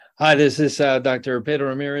Hi, this is Dr. Pedro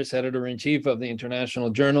Ramirez, editor-in-chief of the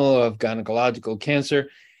International Journal of Gynecological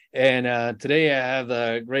Cancer. And today I have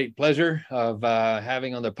the great pleasure of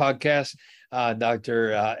having on the podcast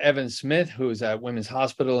Dr. Evan Smith, who's at Women's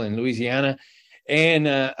Hospital in Louisiana, and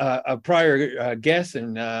a prior guest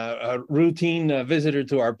and a routine visitor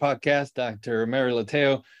to our podcast, Dr. Mary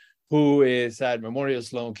Leitao, who is at Memorial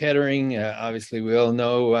Sloan Kettering. Obviously, we all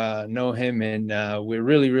know him, and we're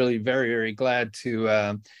really, very glad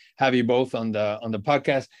to have you both on the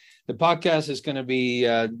podcast. The podcast is going to be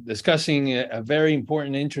discussing a very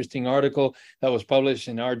important, interesting article that was published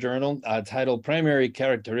in our journal titled Primary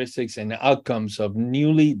Characteristics and Outcomes of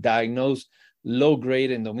Newly Diagnosed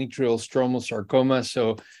Low-Grade Endometrial Stromal Sarcoma.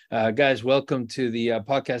 So, guys, welcome to the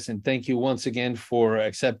podcast, and thank you once again for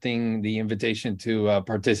accepting the invitation to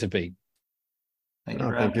participate. Thank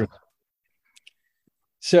you. Thank you.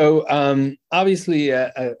 So obviously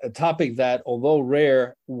a topic that, although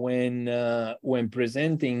rare, when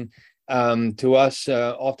presenting to us,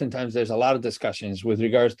 oftentimes there's a lot of discussions with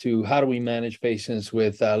regards to how do we manage patients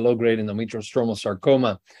with low-grade endometrial stromal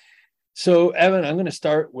sarcoma. So Evan, I'm going to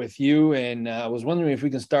start with you, and I was wondering if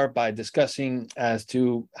we can start by discussing as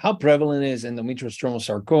to how prevalent is endometrial stromal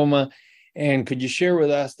sarcoma. And could you share with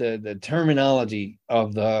us the terminology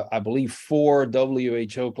of the, I believe, 4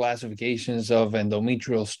 WHO classifications of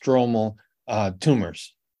endometrial stromal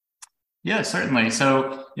tumors? Yeah, certainly.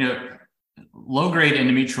 So, low-grade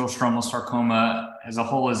endometrial stromal sarcoma as a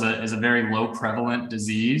whole is a very low prevalent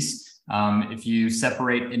disease. If you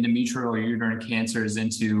separate endometrial or uterine cancers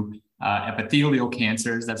into epithelial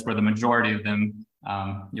cancers, that's where the majority of them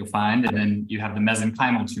you'll find. And then you have the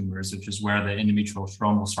mesenchymal tumors, which is where the endometrial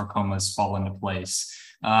stromal sarcomas fall into place.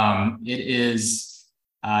 It is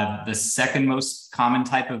the second most common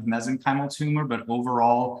type of mesenchymal tumor, but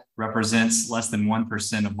overall represents less than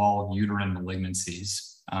 1% of all uterine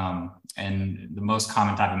malignancies. And the most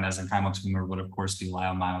common type of mesenchymal tumor would, of course, be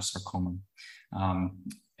leiomyosarcoma.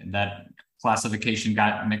 That classification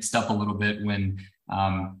got mixed up a little bit when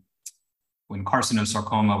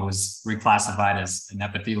carcinosarcoma was reclassified as an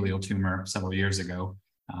epithelial tumor several years ago.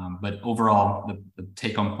 But overall, the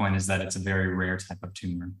take-home point is that it's a very rare type of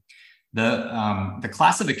tumor. The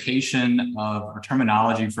classification of or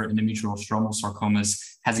terminology for endometrial stromal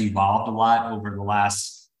sarcomas has evolved a lot over the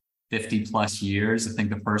last 50 plus years. I think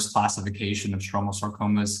the first classification of stromal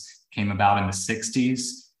sarcomas came about in the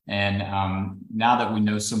 60s. And now that we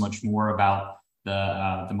know so much more about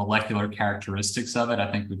the molecular characteristics of it,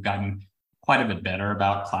 I think we've gotten quite a bit better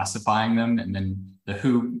about classifying them. And then the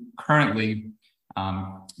WHO currently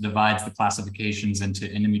divides the classifications into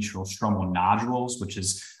endometrial stromal nodules, which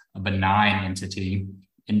is a benign entity,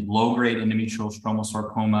 in low-grade endometrial stromal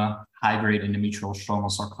sarcoma, high-grade endometrial stromal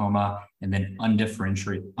sarcoma, and then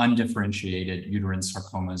undifferentiated uterine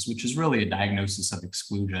sarcomas, which is really a diagnosis of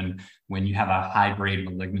exclusion when you have a high-grade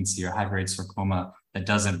malignancy or high-grade sarcoma that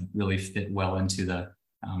doesn't really fit well into the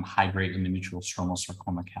high-grade endometrial stromal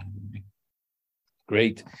sarcoma category.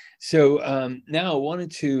 Great. So now I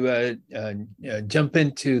wanted to jump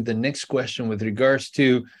into the next question with regards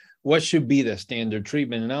to what should be the standard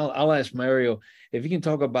treatment. And I'll ask Mario if you can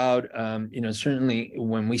talk about, certainly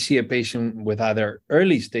when we see a patient with either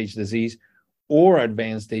early stage disease or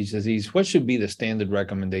advanced stage disease, what should be the standard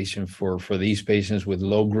recommendation for these patients with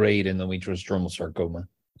low-grade endometrial stromal sarcoma?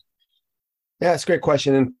 Yeah, it's a great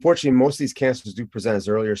question. Unfortunately, most of these cancers do present as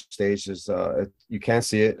earlier stages. You can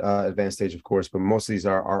see it advanced stage, of course, but most of these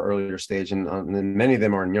are earlier stage, and many of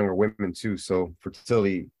them are in younger women too. So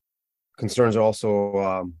fertility concerns are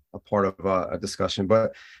also a part of a discussion.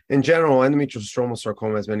 But in general, endometrial stromal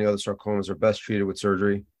sarcoma, as many other sarcomas, are best treated with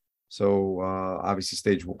surgery. So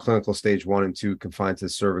obviously, clinical stage 1 and 2 confined to the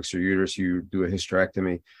cervix or uterus, you do a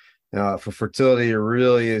hysterectomy. For fertility, it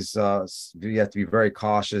really is, you have to be very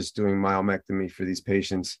cautious doing myomectomy for these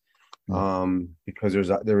patients because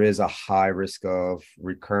there is a high risk of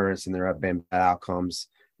recurrence, and there have been bad outcomes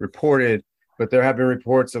reported. But there have been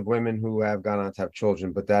reports of women who have gone on to have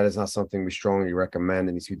children, but that is not something we strongly recommend.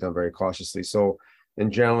 It needs to be done very cautiously. So, and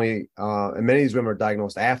generally, and many of these women are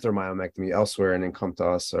diagnosed after myomectomy elsewhere and then come to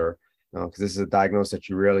us, or because this is a diagnosis that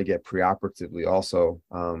you rarely get preoperatively also.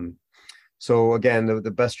 So again, the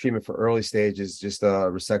best treatment for early stage is just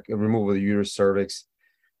removal of the uterus cervix.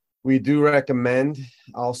 We do recommend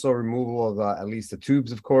also removal of at least the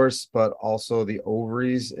tubes, of course, but also the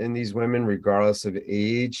ovaries in these women, regardless of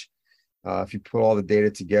age. If you put all the data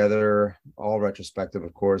together, all retrospective,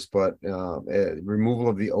 of course, but removal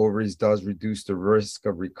of the ovaries does reduce the risk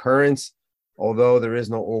of recurrence, although there is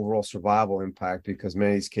no overall survival impact because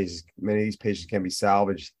many of these patients can be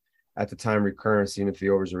salvaged at the time of recurrence, even if the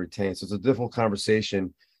ovaries are retained. So it's a difficult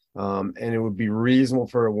conversation And it would be reasonable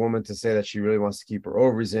for a woman to say that she really wants to keep her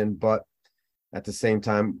ovaries in, but at the same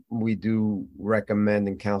time, we do recommend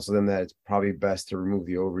and counsel them that it's probably best to remove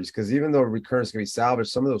the ovaries, because even though recurrence can be salvaged,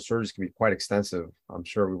 some of those surgeries can be quite extensive. I'm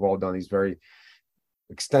sure we've all done these very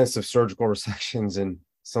extensive surgical resections and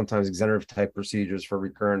sometimes extensive type procedures for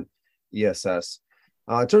recurrent ESS.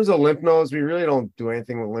 In terms of lymph nodes, we really don't do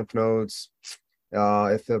anything with lymph nodes.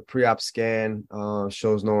 If the pre-op scan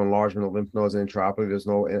shows no enlargement of lymph nodes and intraoperatively there's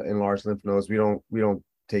no enlarged lymph nodes, we don't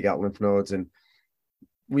take out lymph nodes. And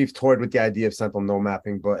we've toyed with the idea of sentinel node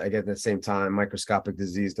mapping, but again, at the same time, microscopic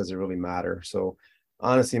disease doesn't really matter. So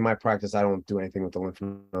honestly, in my practice, I don't do anything with the lymph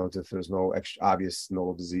nodes if there's no obvious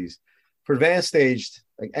nodal disease. For advanced staged,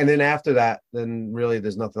 and then after that, then really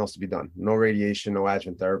there's nothing else to be done. No radiation, no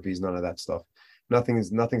adjuvant therapies, none of that stuff.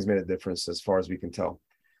 Nothing's made a difference as far as we can tell.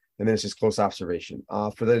 And then it's just close observation.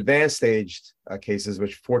 For the advanced staged cases,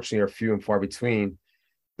 which fortunately are few and far between,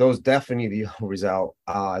 those definitely need the ovaries out,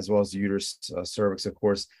 as well as the uterus, cervix, of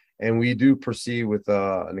course. And we do proceed with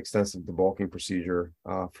an extensive debulking procedure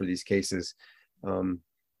for these cases,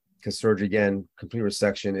 because surgery, again, complete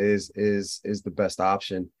resection is the best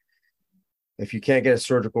option. If you can't get a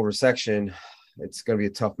surgical resection, it's going to be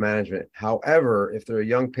a tough management. However, if they're a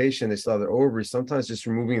young patient, they still have their ovaries, sometimes just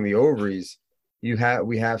removing the ovaries, we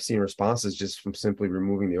have seen responses just from simply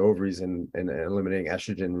removing the ovaries and eliminating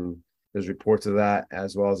estrogen. There's reports of that,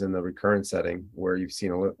 as well as in the recurrent setting, where you've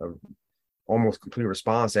seen a almost complete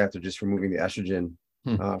response after just removing the estrogen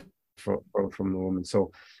from the woman.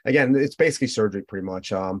 So again, it's basically surgery pretty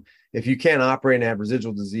much. If you can't operate and have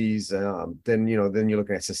residual disease, then you're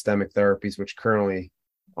looking at systemic therapies, which currently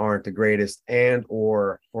aren't the greatest, and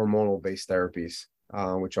or hormonal based therapies,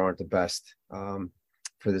 which aren't the best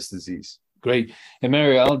for this disease. Great. And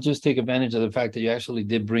Mary, I'll just take advantage of the fact that you actually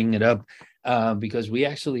did bring it up, because we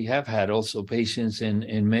actually have had also patients,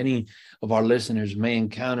 and many of our listeners may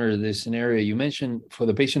encounter this scenario. You mentioned for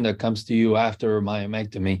the patient that comes to you after a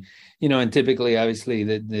myomectomy, and typically, obviously,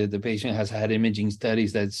 the patient has had imaging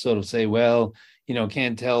studies that sort of say, well,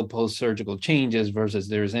 can't tell post-surgical changes versus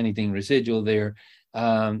there's anything residual there.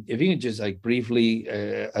 If you could just briefly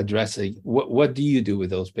address what do you do with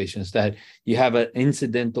those patients that you have an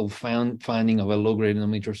incidental finding of a low-grade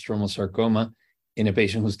endometrial stromal sarcoma in a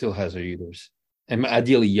patient who still has a uterus, and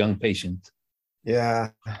ideally young patient? Yeah.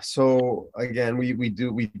 So again, we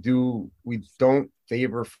don't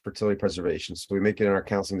favor fertility preservation. So we make it in our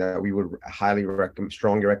counseling that we would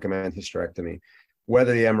strongly recommend hysterectomy,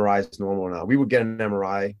 whether the MRI is normal or not. We would get an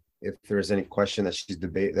MRI if there is any question that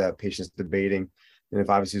that patient's debating. And if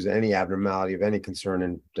obviously there's any abnormality of any concern,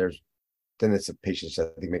 and then it's a patient that's,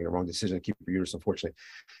 I think, making a wrong decision to keep your uterus, unfortunately.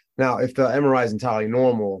 Now, if the MRI is entirely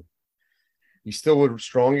normal, you still would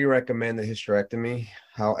strongly recommend the hysterectomy.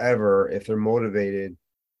 However, if they're motivated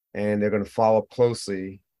and they're going to follow up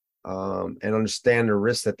closely and understand the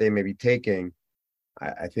risks that they may be taking,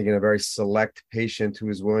 I think in a very select patient who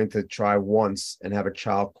is willing to try once and have a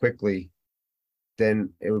child quickly,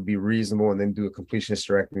 then it would be reasonable, and then do a completion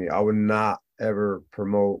hysterectomy. I would not ever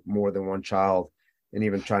promote more than one child, and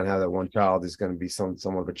even trying to have that one child is going to be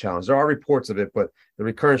somewhat of a challenge. There are reports of it, but the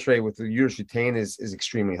recurrence rate with the uterus retained is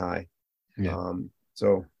extremely high. Yeah.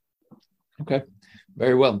 Okay,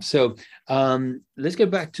 very well. So let's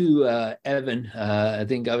get back to Evan. I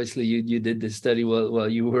think obviously you did this study while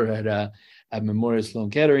you were at Memorial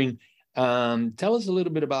Sloan Kettering. Tell us a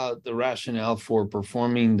little bit about the rationale for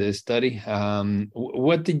performing this study.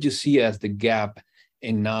 What did you see as the gap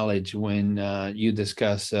in knowledge when you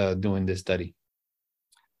discussed doing this study?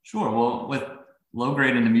 Sure. Well, with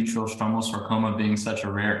low-grade endometrial stromal sarcoma being such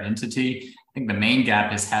a rare entity, I think the main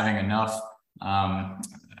gap is having enough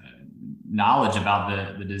knowledge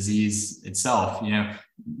about the disease itself.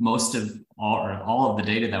 Most of all of the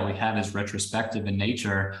data that we have is retrospective in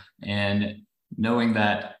nature, and knowing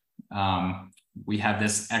that we have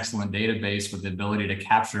this excellent database with the ability to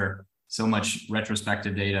capture so much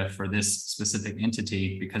retrospective data for this specific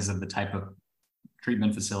entity because of the type of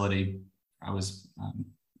treatment facility I was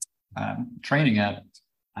training at,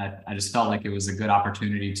 I just felt like it was a good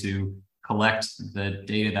opportunity to collect the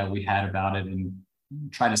data that we had about it and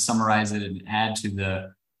try to summarize it and add to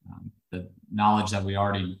the knowledge that we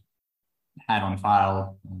already had on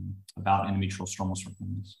file about endometrial stromal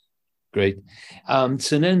sarcomas. Great.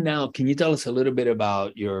 So then now, can you tell us a little bit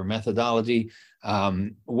about your methodology?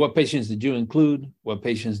 What patients did you include? What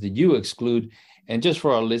patients did you exclude? And just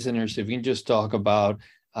for our listeners, if you can just talk about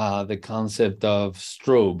the concept of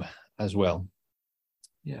strobe as well.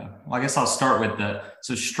 Yeah, well, I guess I'll start with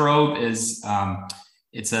so strobe is,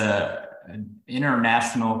 it's an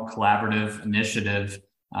international collaborative initiative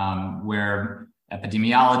where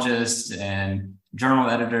epidemiologists and journal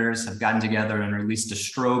editors have gotten together and released a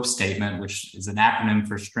STROBE statement, which is an acronym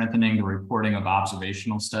for Strengthening the Reporting of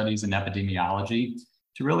Observational Studies in Epidemiology,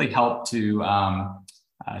 to really help to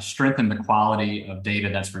strengthen the quality of data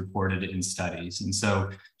that's reported in studies. And so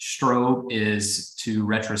STROBE is to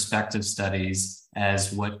retrospective studies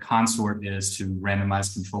as what CONSORT is to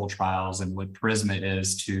randomized control trials and what PRISMA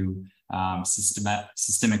is to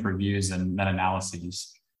systemic reviews and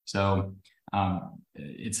meta-analyses. So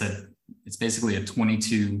it's basically a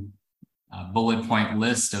 22 bullet point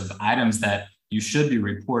list of items that you should be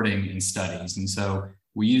reporting in studies. And so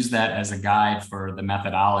we use that as a guide for the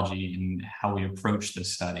methodology and how we approach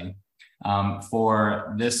this study.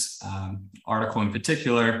 For this article in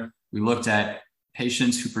particular, we looked at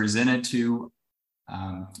patients who presented to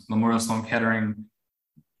Memorial Sloan Kettering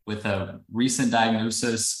with a recent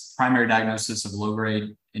diagnosis, primary diagnosis of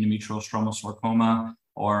low-grade endometrial stromal sarcoma,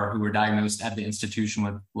 or who were diagnosed at the institution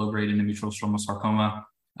with low-grade endometrial stromal sarcoma,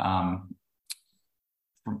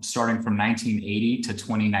 starting from 1980 to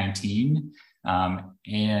 2019.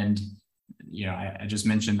 And, I just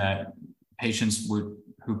mentioned that patients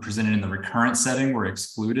who presented in the recurrent setting were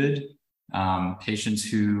excluded.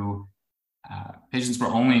 Patients were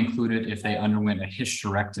only included if they underwent a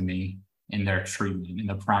hysterectomy in their treatment, in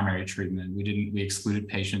the primary treatment. We excluded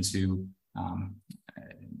patients who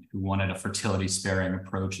wanted a fertility sparing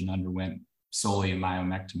approach and underwent solely a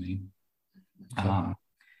myomectomy. Okay.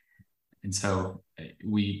 And so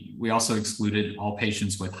we also excluded all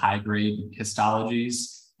patients with high-grade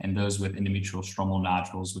histologies and those with endometrial stromal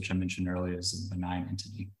nodules, which I mentioned earlier is a benign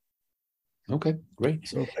entity. Okay, great.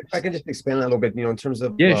 So if I can just expand a little bit, in terms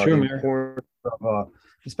of sure, the importance of,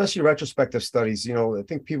 especially retrospective studies, I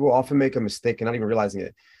think people often make a mistake and not even realizing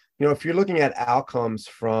it. If you're looking at outcomes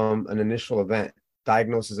from an initial event,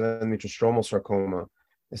 diagnosis of endometrial stromal sarcoma,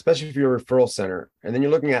 especially if you're a referral center, and then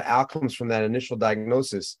you're looking at outcomes from that initial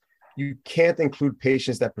diagnosis, you can't include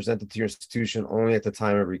patients that presented to your institution only at the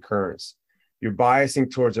time of recurrence. You're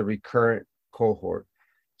biasing towards a recurrent cohort.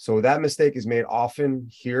 So that mistake is made often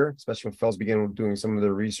here, especially when fellows begin doing some of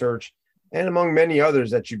the research, and among many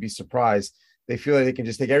others that you'd be surprised. They feel like they can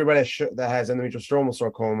just take everybody that has endometrial stromal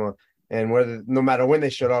sarcoma, and no matter when they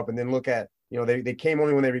showed up, and then look at, they came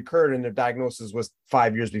only when they recurred and their diagnosis was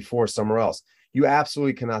 5 years before somewhere else. You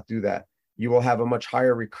absolutely cannot do that. You will have a much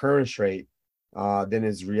higher recurrence rate than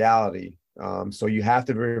is reality. So you have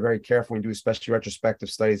to be very, very careful when you do especially retrospective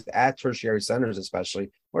studies at tertiary centers,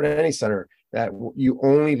 especially, or at any center, that you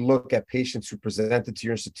only look at patients who presented to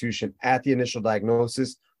your institution at the initial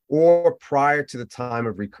diagnosis or prior to the time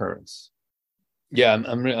of recurrence. Yeah,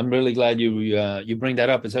 I'm really glad you bring that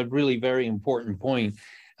up. It's a really very important point,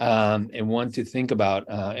 and one to think about,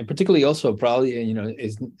 and particularly also probably,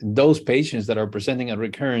 is those patients that are presenting at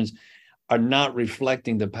recurrence are not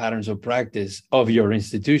reflecting the patterns of practice of your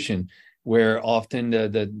institution, where often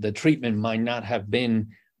the treatment might not have been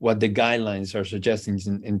what the guidelines are suggesting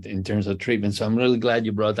in terms of treatment. So I'm really glad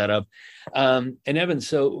you brought that up. And Evan,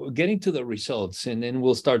 so getting to the results, and then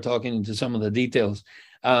we'll start talking into some of the details.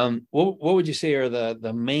 What would you say are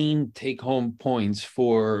the main take-home points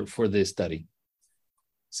for this study?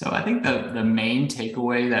 So I think the main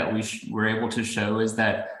takeaway that we were able to show is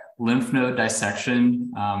that lymph node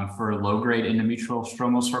dissection for low-grade endometrial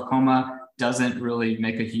stromal sarcoma doesn't really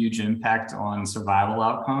make a huge impact on survival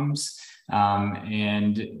outcomes,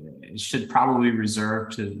 and it should probably be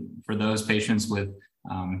reserved for those patients with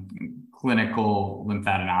clinical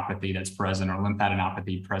lymphadenopathy that's present, or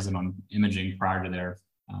lymphadenopathy present on imaging prior to their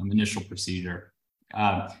initial procedure.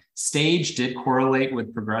 Stage did correlate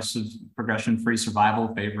with progression-free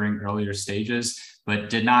survival favoring earlier stages, but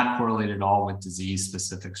did not correlate at all with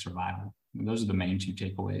disease-specific survival. And those are the main two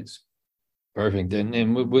takeaways. Perfect.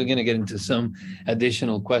 And we're going to get into some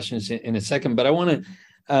additional questions in a second, but I want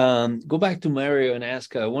to go back to Mario and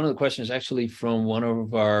ask one of the questions actually from one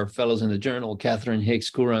of our fellows in the journal, Catherine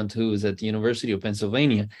Hicks-Courant, who is at the University of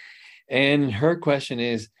Pennsylvania. And her question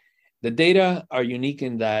is, the data are unique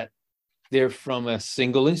in that they're from a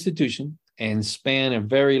single institution and span a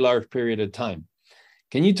very large period of time.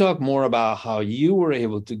 Can you talk more about how you were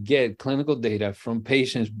able to get clinical data from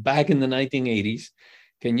patients back in the 1980s?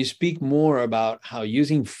 Can you speak more about how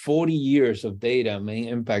using 40 years of data may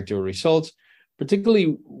impact your results,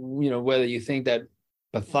 particularly, whether you think that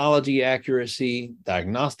pathology accuracy,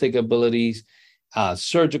 diagnostic abilities,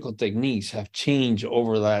 surgical techniques have changed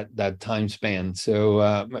over that time span?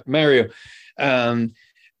 So, Mario,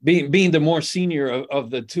 being the more senior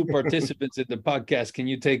of the two participants in the podcast, can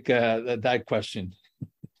you take that question?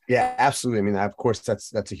 Yeah, absolutely. I mean, of course,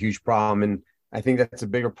 that's a huge problem. And I think that's a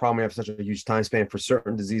bigger problem. We have such a huge time span for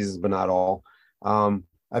certain diseases, but not all.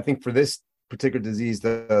 I think for this particular disease,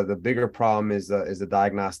 the bigger problem is the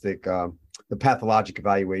diagnostic, the pathologic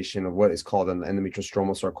evaluation of what is called an endometrial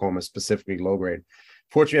stromal sarcoma, specifically low grade.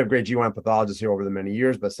 Fortunately, we have great GYN pathologists here over the many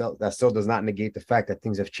years, but that still does not negate the fact that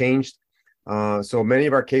things have changed. So many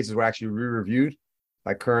of our cases were actually re-reviewed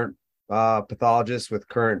by current pathologists with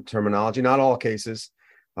current terminology. Not all cases.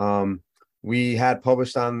 We had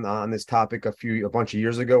published on this topic a bunch of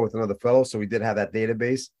years ago with another fellow, so we did have that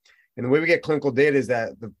database. And the way we get clinical data is that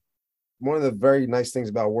one of the very nice things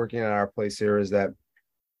about working at our place here is that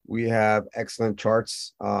we have excellent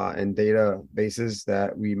charts and databases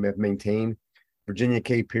that we have maintained. Virginia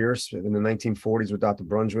K. Pierce in the 1940s with Dr.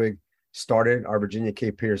 Brunswig started our Virginia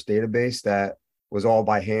K. Pierce database that was all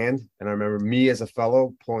by hand. And I remember me as a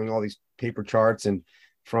fellow pulling all these paper charts and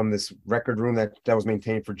from this record room that was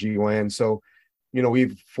maintained for GYN. So,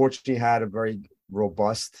 we've fortunately had a very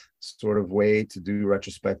robust sort of way to do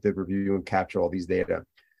retrospective review and capture all these data.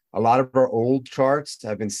 A lot of our old charts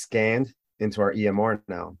have been scanned into our EMR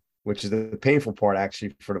now, which is the painful part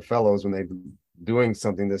actually for the fellows when they're doing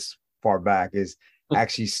something this far back, is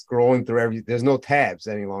actually scrolling through there's no tabs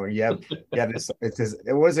any longer. You have this,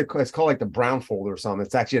 it's called like the brown folder or something.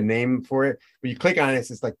 It's actually a name for it. But you click on it,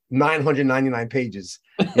 it's like 999 pages,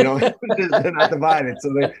 they're not divided.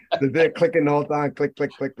 So they're clicking the whole time, click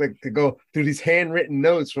to go through these handwritten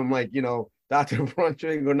notes from Dr.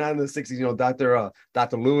 Brunswig or not in the 60s,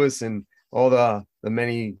 Dr. Lewis and all the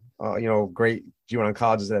many, great GYN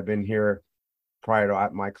oncologists that have been here prior to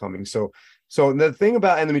my coming. So the thing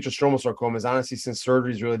about endometrial stromal sarcoma is, honestly, since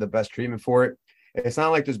surgery is really the best treatment for it, it's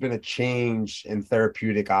not like there's been a change in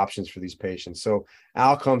therapeutic options for these patients. So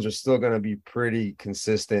outcomes are still going to be pretty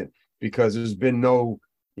consistent because there's been no,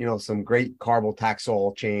 some great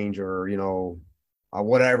carbotaxol change or,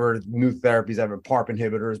 whatever new therapies have been, PARP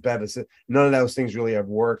inhibitors, Bevacizumab, none of those things really have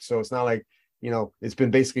worked. So it's not like, it's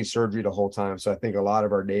been basically surgery the whole time. So I think a lot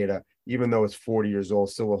of our data, even though it's 40 years old,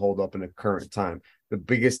 still will hold up in the current time. The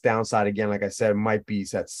biggest downside, again, like I said, might be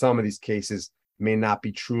that some of these cases may not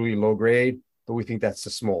be truly low grade, but we think that's a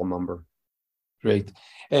small number. Great.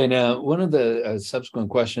 And one of the subsequent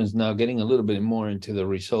questions now, getting a little bit more into the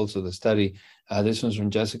results of the study. This one's from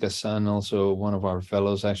Jessica Sun, also one of our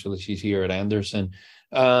fellows. Actually, she's here at Anderson.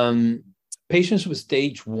 Patients with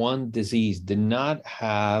stage 1 disease did not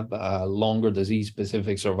have longer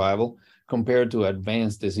disease-specific survival compared to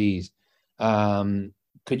advanced disease.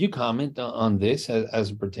 Could you comment on this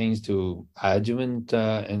as it pertains to adjuvant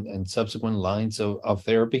and subsequent lines of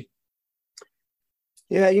therapy?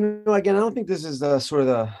 Yeah, again, I don't think this is sort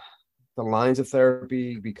of the lines of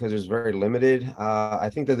therapy because it's very limited. I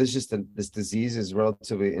think that this disease is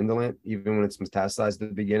relatively indolent, even when it's metastasized at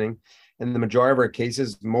the beginning. And the majority of our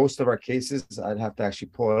cases, most of our cases, I'd have to actually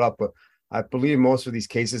pull it up, but I believe most of these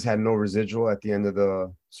cases had no residual at the end of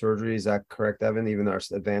the surgery. Is that correct, Evan? Even our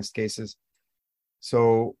advanced cases?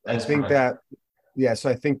 So that's correct. So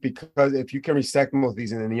I think because if you can resect most of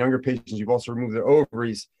these, and in the younger patients, you've also removed their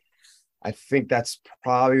ovaries, I think that's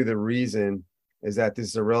probably the reason, is that this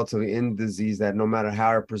is a relatively indolent disease that no matter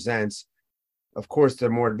how it presents, of course, they're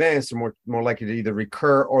more advanced, they're more likely to either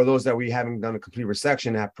recur, or those that we haven't done a complete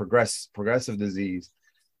resection have progressive disease.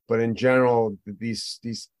 But in general, these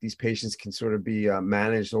patients can sort of be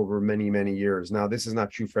managed over many, many years. Now, this is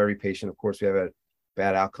not true for every patient. Of course, we have had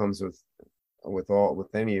bad outcomes with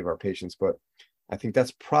any of our patients, but I think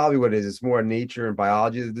that's probably what it is. It's more nature and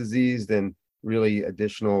biology of the disease than really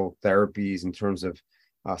additional therapies in terms of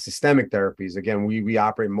systemic therapies. Again, we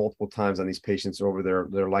operate multiple times on these patients over their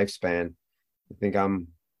lifespan. I think I'm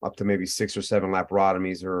up to maybe 6 or 7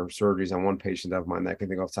 laparotomies or surgeries on one patient of mine that I can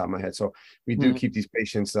think off the top of my head. So we do keep these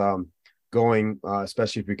patients going,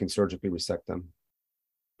 especially if we can surgically resect them.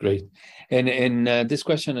 Great. And this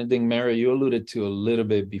question, I think, Mary, you alluded to a little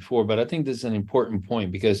bit before, but I think this is an important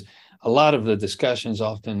point because a lot of the discussions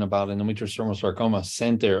often about endometrial stromal sarcoma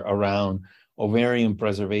center around ovarian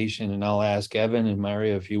preservation. And I'll ask Evan and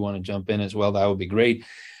Maria if you want to jump in as well. That would be great.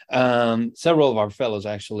 Several of our fellows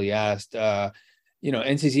actually asked,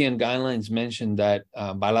 NCCN guidelines mentioned that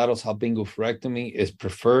bilateral salpingo-oophorectomy is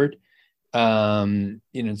preferred.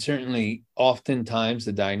 Certainly, oftentimes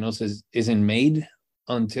the diagnosis isn't made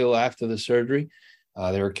until after the surgery.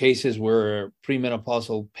 There are cases where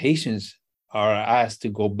premenopausal patients are asked to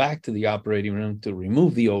go back to the operating room to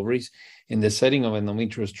remove the ovaries in the setting of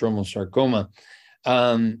endometrial stromal sarcoma.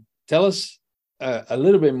 Tell us a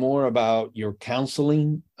little bit more about your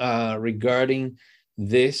counseling regarding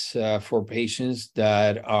this for patients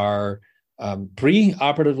that are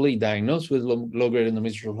pre-operatively diagnosed with low-grade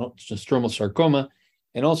endometrial stromal sarcoma,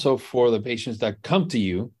 and also for the patients that come to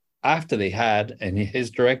you after they had a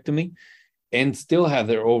hysterectomy and still have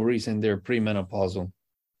their ovaries and they're premenopausal?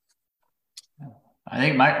 I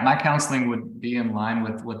think my counseling would be in line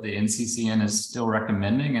with what the NCCN is still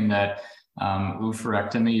recommending, and that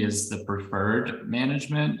oophorectomy is the preferred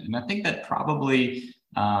management. And I think that probably,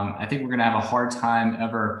 I think we're going to have a hard time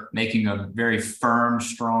ever making a very firm,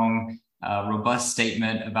 strong, robust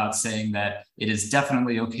statement about saying that it is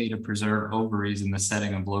definitely okay to preserve ovaries in the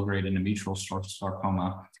setting of low-grade endometrial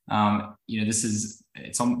sarcoma.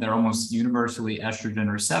 They're almost universally estrogen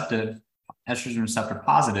receptor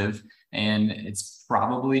positive, and it's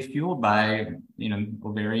probably fueled by,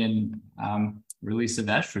 ovarian release of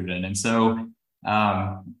estrogen. And so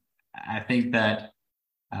I think that,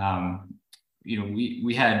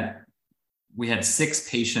 we had 6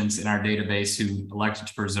 patients in our database who elected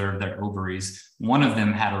to preserve their ovaries. One of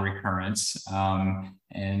them had a recurrence,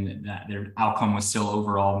 and that their outcome was still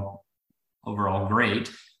overall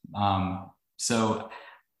great. So,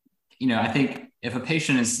 I think if a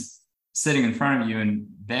patient is sitting in front of you and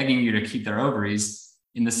begging you to keep their ovaries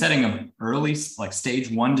in the setting of early, like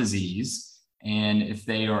stage 1 disease, and if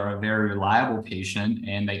they are a very reliable patient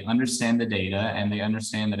and they understand the data and they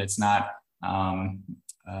understand that it's not a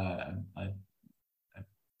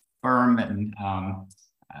firm and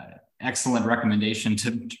excellent recommendation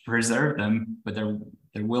to preserve them, but they're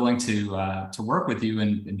willing to work with you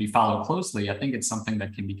and be followed closely, I think it's something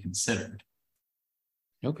that can be considered.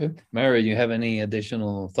 Okay. Mary, you have any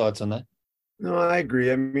additional thoughts on that? No, I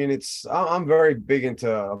agree. I mean, I'm very big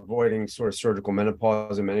into avoiding sort of surgical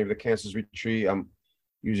menopause in many of the cancers we treat. I'm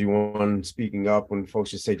usually one speaking up when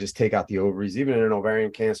folks just say, just take out the ovaries. Even in an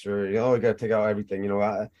ovarian cancer, you got to take out everything.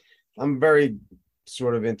 I'm very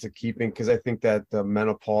sort of into keeping, because I think that the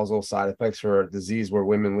menopausal side effects for a disease where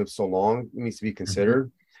women live so long needs to be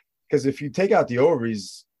considered. Because if you take out the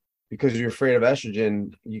ovaries because you're afraid of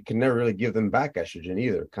estrogen, you can never really give them back estrogen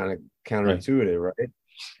either. Kind of counterintuitive, right?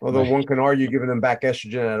 Although one can argue giving them back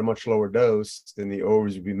estrogen at a much lower dose than the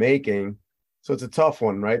ovaries would be making. So it's a tough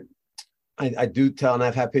one, right? I do tell, and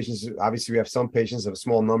I've had patients, obviously we have some patients of a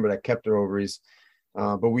small number that kept their ovaries,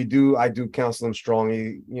 but I do counsel them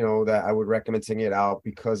strongly, that I would recommend taking it out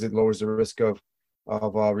because it lowers the risk of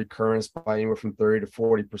recurrence by anywhere from 30 to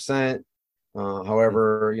 40%.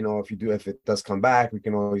 However, if it does come back, we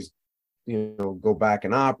can always, go back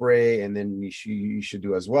and operate, and then you should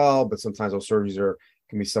do as well. But sometimes those surgeries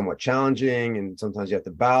can be somewhat challenging, and sometimes you have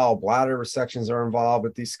to bladder resections are involved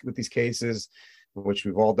with these cases, which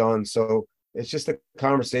we've all done. So it's just a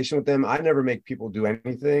conversation with them. I never make people do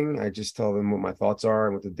anything. I just tell them what my thoughts are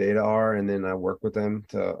and what the data are, and then I work with them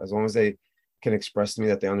as long as they can express to me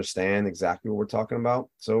that they understand exactly what we're talking about.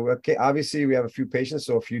 So, okay, obviously we have a few patients,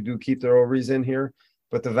 so if you do keep their ovaries in here,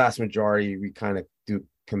 but the vast majority, we kind of do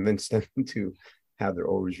convince them to have their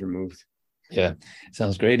ovaries removed. Yeah,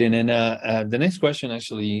 sounds great. And then the next question,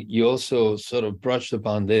 actually, you also sort of brushed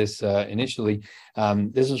upon this initially.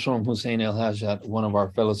 This is from Hussein El Hajjat, one of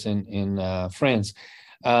our fellows in France.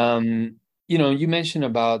 You mentioned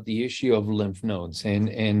about the issue of lymph nodes,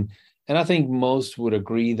 and I think most would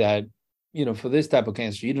agree that, for this type of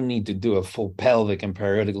cancer, you don't need to do a full pelvic and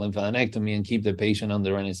periodic lymphadenectomy and keep the patient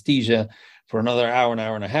under anesthesia for another hour, an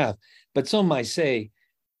hour and a half. But some might say,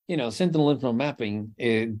 sentinel lymph node mapping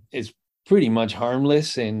is pretty much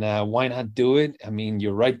harmless, and why not do it? I mean,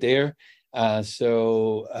 you're right there.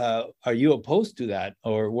 So are you opposed to that,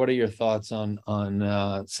 or what are your thoughts on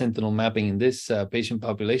sentinel mapping in this patient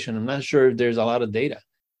population? I'm not sure if there's a lot of data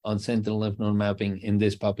on sentinel lymph node mapping in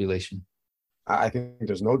this population. I think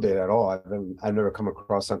there's no data at all. I've never come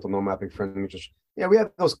across sentinel node mapping for endometrial. Yeah, we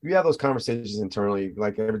have those conversations internally.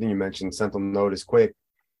 Like everything you mentioned, sentinel node is quick.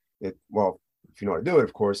 If you know how to do it,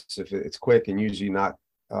 of course. If it's quick and usually not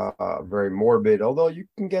very morbid, although you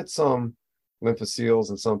can get some lymphoceles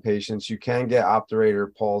in some patients. You can get obturator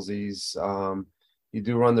palsies. You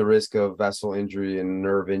do run the risk of vessel injury and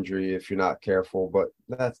nerve injury if you're not careful, but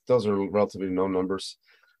those are relatively low numbers.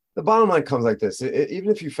 The bottom line comes like this. Even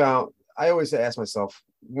if you found, I always ask myself,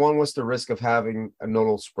 one, what's the risk of having a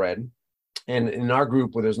nodal spread? And in our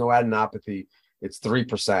group where there's no adenopathy, it's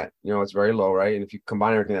 3%. It's very low, right? And if you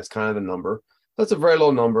combine everything, that's kind of the number. That's a very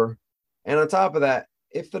low number. And on top of that,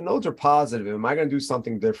 if the nodes are positive, am I going to do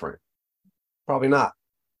something different? Probably not.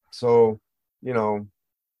 So,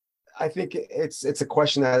 I think it's a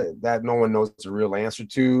question that no one knows the real answer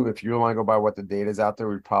to. If you want to go by what the data is out there,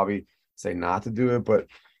 we'd probably say not to do it. But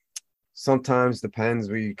sometimes depends.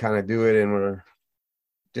 We kind of do it, and we're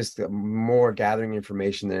just more gathering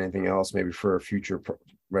information than anything else, maybe for a future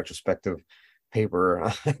retrospective paper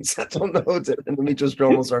on sentinel nodes and endometrial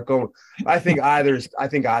stromal sarcoma. I think either's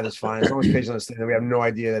fine. As long as patients understand that we have no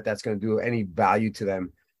idea that that's going to do any value to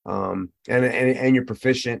them and you're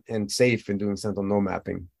proficient and safe in doing sentinel node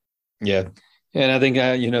mapping. Yeah. And I think,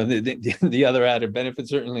 the other added benefit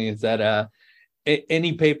certainly is that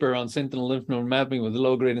any paper on sentinel lymph node mapping with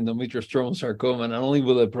low-grade endometrial stromal sarcoma, not only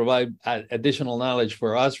will it provide additional knowledge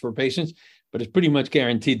for us, for patients, but it's pretty much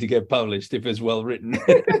guaranteed to get published if it's well written.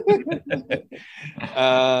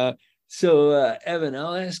 So, Evan,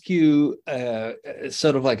 I'll ask you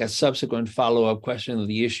sort of like a subsequent follow-up question of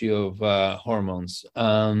the issue of hormones.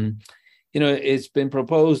 It's been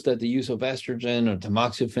proposed that the use of estrogen or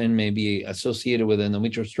tamoxifen may be associated with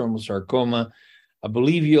endometrial stromal sarcoma. I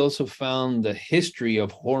believe you also found the history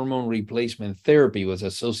of hormone replacement therapy was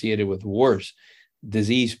associated with worse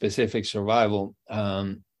disease-specific survival,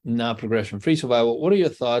 not progression-free survival. What are your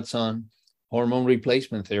thoughts on hormone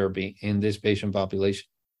replacement therapy in this patient population?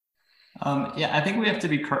 I think we have to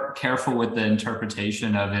be careful with the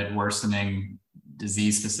interpretation of it worsening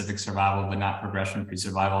disease-specific survival, but not progression-free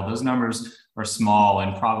survival. Those numbers are small,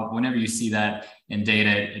 and probably whenever you see that in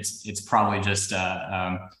data, it's probably just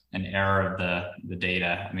an error of the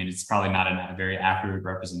data. I mean, it's probably not a very accurate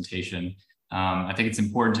representation. I think it's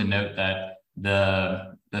important to note that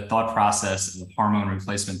the thought process of hormone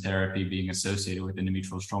replacement therapy being associated with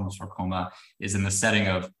endometrial stromal sarcoma is in the setting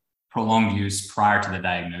of prolonged use prior to the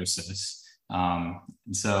diagnosis. And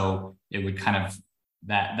so it would kind of,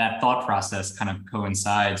 that thought process kind of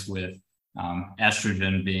coincides with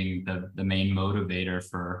estrogen being the main motivator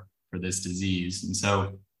for this disease. And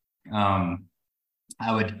so I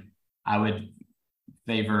would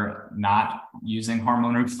favor not using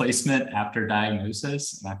hormone replacement after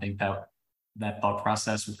diagnosis. And I think that thought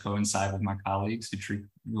process would coincide with my colleagues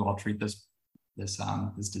who all treat this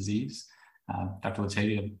disease. Dr.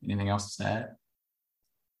 Leitao, anything else to add?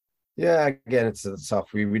 Yeah, again, it's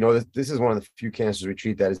tough. We know that this is one of the few cancers we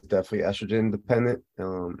treat that is definitely estrogen dependent,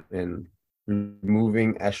 and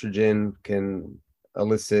removing estrogen can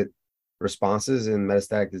elicit responses in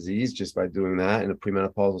metastatic disease just by doing that in a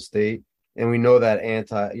premenopausal state. And we know that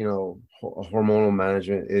hormonal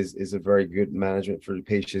management is a very good management for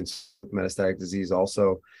patients with metastatic disease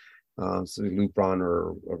also. So Lupron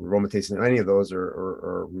or aromatase, any of those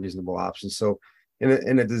are reasonable options. So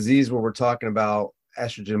in a disease where we're talking about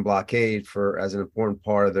estrogen blockade as an important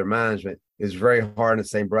part of their management, is very hard in the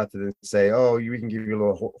same breath to say, we can give you a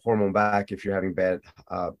little hormone back if you're having bad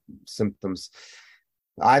symptoms.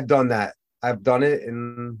 I've done that. I've done it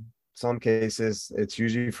in some cases. It's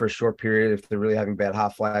usually for a short period if they're really having bad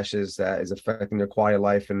hot flashes that is affecting their quality of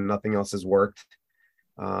life and nothing else has worked.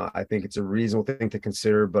 I think it's a reasonable thing to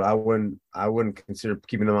consider, but I wouldn't consider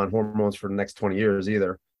keeping them on hormones for the next 20 years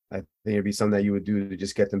either. I think it'd be something that you would do to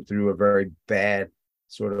just get them through a very bad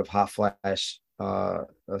sort of hot flash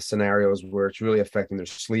scenarios where it's really affecting their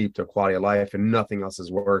sleep, their quality of life, and nothing else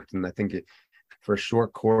has worked. And I think for a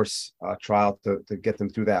short course trial to get them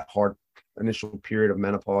through that hard initial period of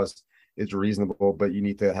menopause is reasonable, but you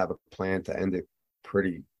need to have a plan to end it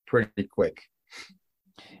pretty quick.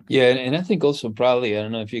 Yeah, and I think also probably, I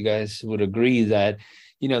don't know if you guys would agree that,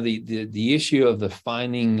 the issue of the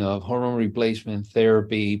finding of hormone replacement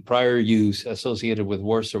therapy prior use associated with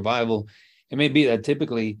worse survival, it may be that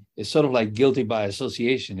typically it's sort of like guilty by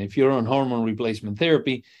association. If you're on hormone replacement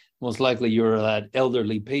therapy, most likely you're that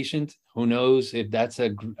elderly patient. Who knows if that's a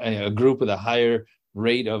group with a higher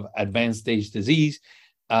rate of advanced stage disease.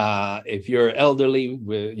 If you're elderly,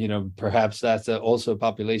 perhaps that's also a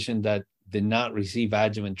population that did not receive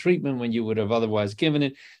adjuvant treatment when you would have otherwise given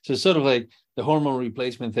it. So sort of like the hormone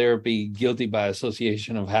replacement therapy, guilty by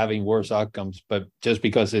association of having worse outcomes, but just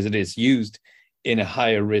because it is used in a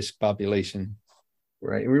higher risk population.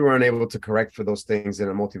 Right. And we weren't able to correct for those things in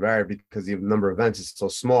a multivariate because the number of events is so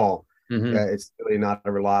small. Mm-hmm. It's really not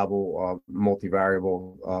a reliable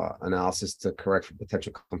multivariable analysis to correct for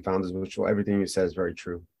potential confounders, which everything you said is very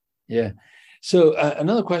true. Yeah. So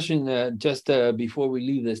another question, just before we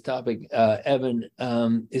leave this topic, Evan,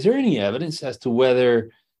 is there any evidence as to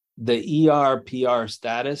whether the ER/PR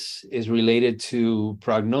status is related to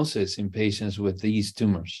prognosis in patients with these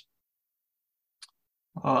tumors?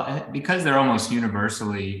 Well, because they're almost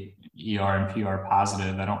universally ER and PR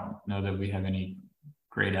positive, I don't know that we have any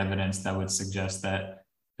great evidence that would suggest that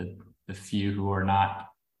the few who are not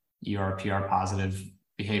ER/PR positive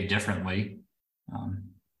behave differently.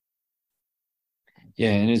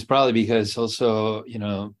 Yeah, and it's probably because also, as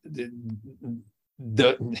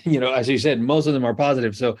you said, most of them are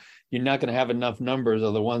positive, so you're not going to have enough numbers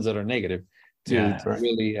of the ones that are negative to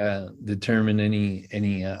really determine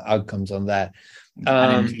any outcomes on that.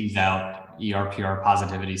 I didn't tease out ER/PR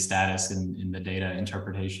positivity status in the data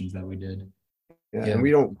interpretations that we did. Yeah, and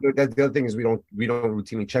we don't. That's the other thing is we don't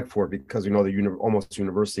routinely check for it because we know the almost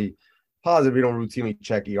universally positive. We don't routinely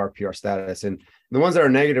check ER/PR status, and the ones that are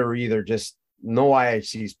negative are either just no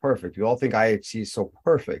IHC is perfect. We all think IHC is so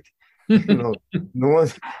perfect. The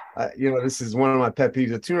ones, this is one of my pet peeves.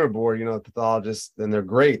 The tumor board, pathologists, and they're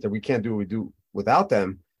great that we can't do what we do without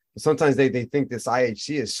them. But sometimes they think this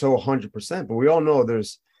IHC is so 100%, but we all know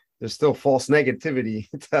there's still false negativity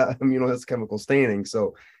to that's chemical staining.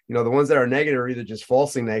 So, the ones that are negative are either just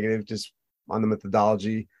falsely negative, just on the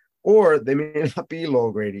methodology, or they may not be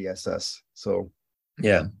low grade ESS. So,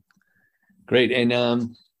 yeah, great.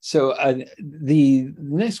 And so the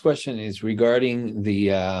next question is regarding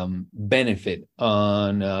the benefit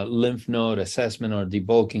on lymph node assessment or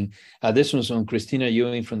debulking. This one's from Christina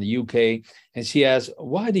Ewing from the UK, and she asks,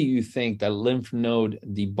 why do you think that lymph node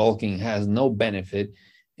debulking has no benefit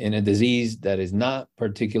in a disease that is not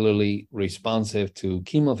particularly responsive to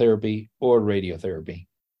chemotherapy or radiotherapy?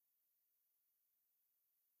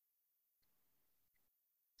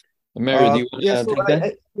 Mary, do you want to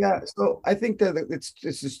take that? So I think that it's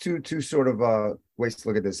just two sort of ways to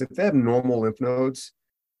look at this. If they have normal lymph nodes,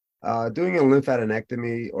 doing a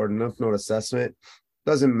lymphadenectomy or lymph node assessment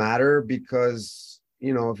doesn't matter because, if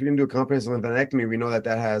you're going to do a comprehensive lymphadenectomy, we know that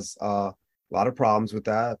has a lot of problems with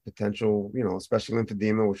that potential, especially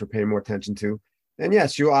lymphedema, which we're paying more attention to. And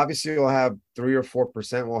yes, you'll have 3 or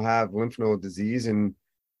 4% will have lymph node disease, and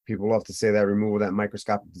people love to say that removal of that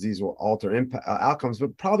microscopic disease will alter outcomes,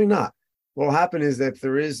 but probably not. What will happen is that if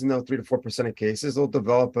there is 3 to 4% of cases, they'll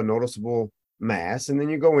develop a noticeable mass, and then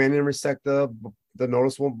you go in and resect the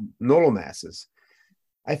noticeable nodal masses.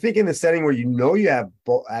 I think in the setting where you have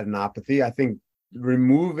adenopathy, I think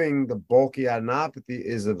removing the bulky adenopathy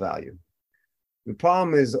is of value. The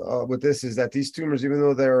problem is with this is that these tumors, even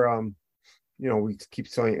though they're we keep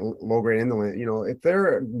saying low-grade indolent, if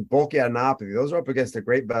they're bulky adenopathy, those are up against the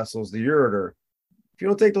great vessels, the ureter. If you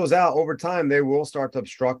don't take those out, over time, they will start to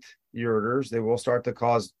obstruct ureters. They will start to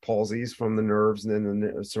cause palsies from the nerves and then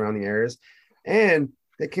the surrounding areas. And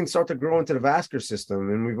they can start to grow into the vascular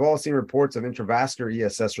system. And we've all seen reports of intravascular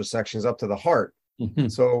ESS resections up to the heart. Mm-hmm.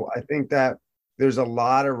 So I think that there's a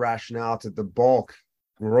lot of rationale to debulk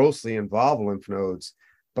grossly involved lymph nodes.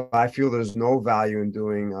 But I feel there's no value in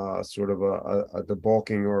doing sort of a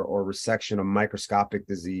debulking or resection of microscopic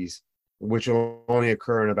disease, which will only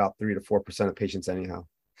occur in about 3 to 4% of patients anyhow.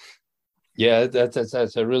 Yeah,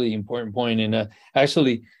 that's a really important point. And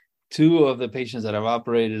actually, 2 of the patients that I've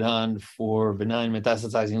operated on for benign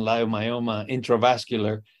metastasizing leiomyoma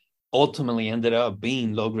intravascular ultimately ended up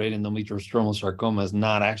being low-grade endometrial stromal sarcomas,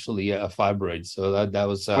 not actually a fibroid. So that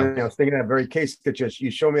was. I was thinking that very case that you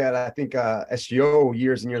showed me at, I think, SGO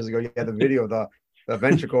years and years ago. You had the video of the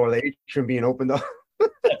ventricle or the atrium being opened up.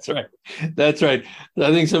 That's right.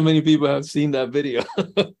 I think so many people have seen that video.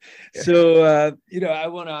 So, I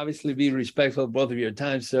want to obviously be respectful of both of your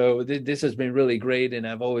time. So this has been really great, and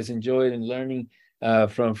I've always enjoyed and learning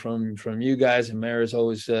from you guys. And Mara, it's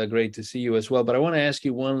always great to see you as well. But I want to ask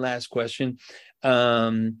you one last question.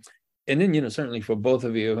 And then, certainly for both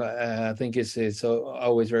of you, I think it's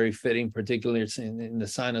always very fitting, particularly in the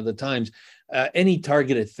sign of the times. Any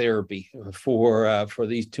targeted therapy for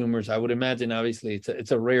these tumors? I would imagine, obviously,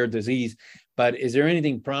 it's a rare disease, but is there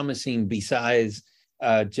anything promising besides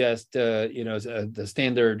just the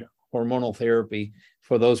standard hormonal therapy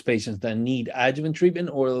for those patients that need adjuvant treatment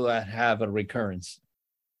or that have a recurrence?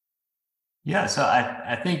 Yeah, so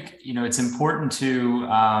I think it's important to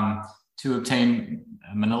obtain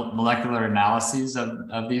molecular analyses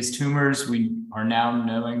of these tumors. We are now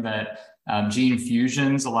knowing that gene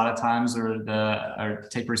fusions a lot of times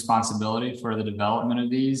take responsibility for the development of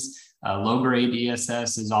these. Low-grade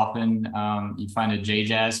ESS is often, you find a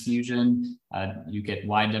JJAS fusion, you get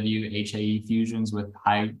YWHAE fusions with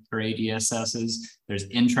high-grade ESSs. There's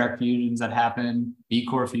NTRK fusions that happen,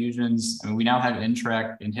 BCOR fusions. I mean, we now have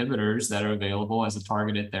NTRK inhibitors that are available as a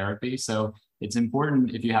targeted therapy. So it's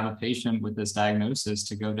important, if you have a patient with this diagnosis,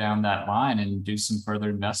 to go down that line and do some further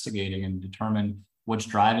investigating and determine what's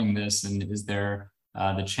driving this, and is there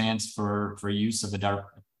the chance for use of a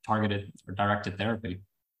targeted or directed therapy.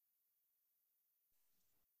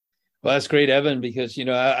 Well, that's great, Evan, because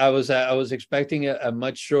I was expecting a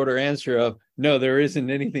much shorter answer of no, there isn't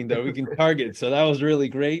anything that we can target. So that was really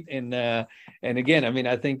great, and again, I mean,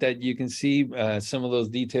 I think that you can see some of those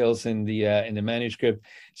details in the manuscript.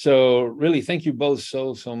 So really, thank you both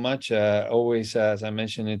so much. Always, as I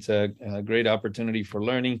mentioned, it's a great opportunity for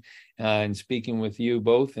learning and speaking with you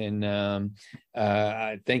both. And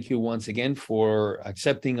I thank you once again for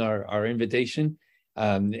accepting our invitation.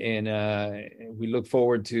 We look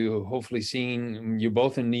forward to hopefully seeing you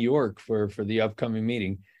both in New York for the upcoming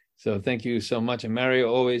meeting. So thank you so much. And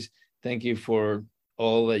Mario, always thank you for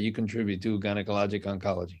all that you contribute to gynecologic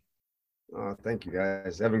oncology. Thank you,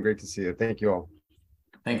 guys. Evan, great to see you. Thank you all.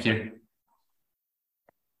 Thank you.